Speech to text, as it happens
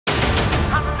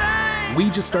We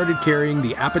just started carrying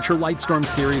the Aputure Lightstorm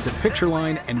series at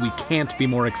Pictureline, and we can't be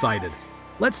more excited.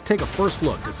 Let's take a first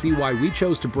look to see why we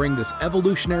chose to bring this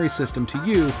evolutionary system to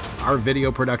you, our video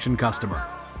production customer.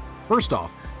 First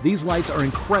off, these lights are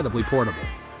incredibly portable.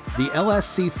 The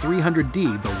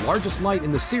LSC300D, the largest light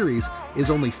in the series, is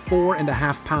only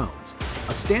 4.5 pounds.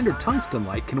 A standard tungsten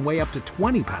light can weigh up to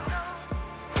 20 pounds.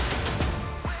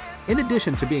 In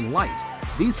addition to being light,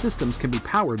 these systems can be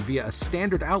powered via a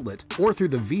standard outlet or through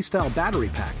the V-style battery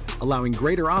pack, allowing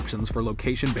greater options for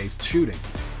location-based shooting.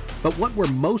 But what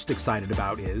we're most excited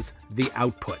about is the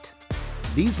output.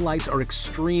 These lights are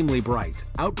extremely bright,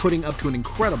 outputting up to an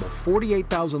incredible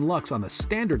 48,000 lux on the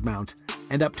standard mount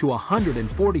and up to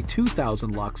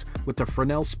 142,000 lux with the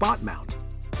Fresnel spot mount.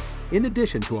 In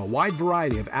addition to a wide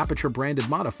variety of Aputure-branded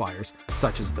modifiers,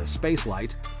 such as the Space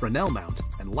Light, Fresnel mount,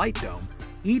 and Light Dome,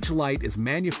 each light is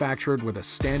manufactured with a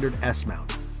standard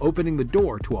S-mount, opening the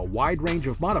door to a wide range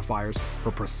of modifiers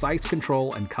for precise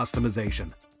control and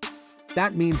customization.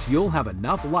 That means you'll have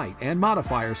enough light and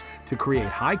modifiers to create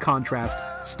high-contrast,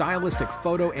 stylistic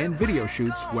photo and video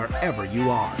shoots wherever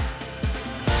you are.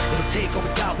 It'll take what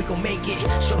we got, we gon' make it.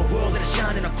 Show the world that it's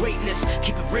shining our greatness.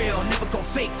 Keep it real, never gon'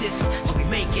 fake this. So we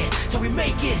make it.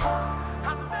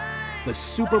 The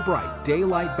super bright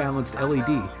daylight balanced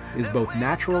LED is both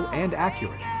natural and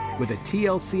accurate, with a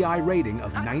TLCI rating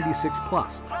of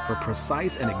 96+ for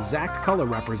precise and exact color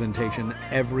representation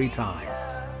every time.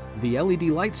 The LED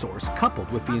light source,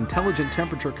 coupled with the intelligent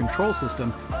temperature control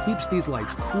system, keeps these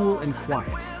lights cool and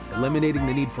quiet, eliminating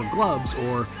the need for gloves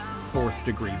or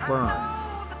fourth-degree burns.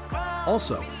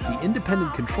 Also, the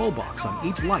independent control box on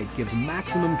each light gives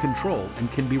maximum control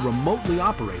and can be remotely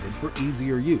operated for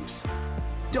easier use.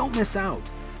 Don't miss out!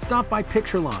 Stop by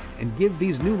Pictureline and give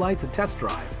these new lights a test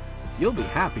drive. You'll be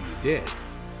happy you did.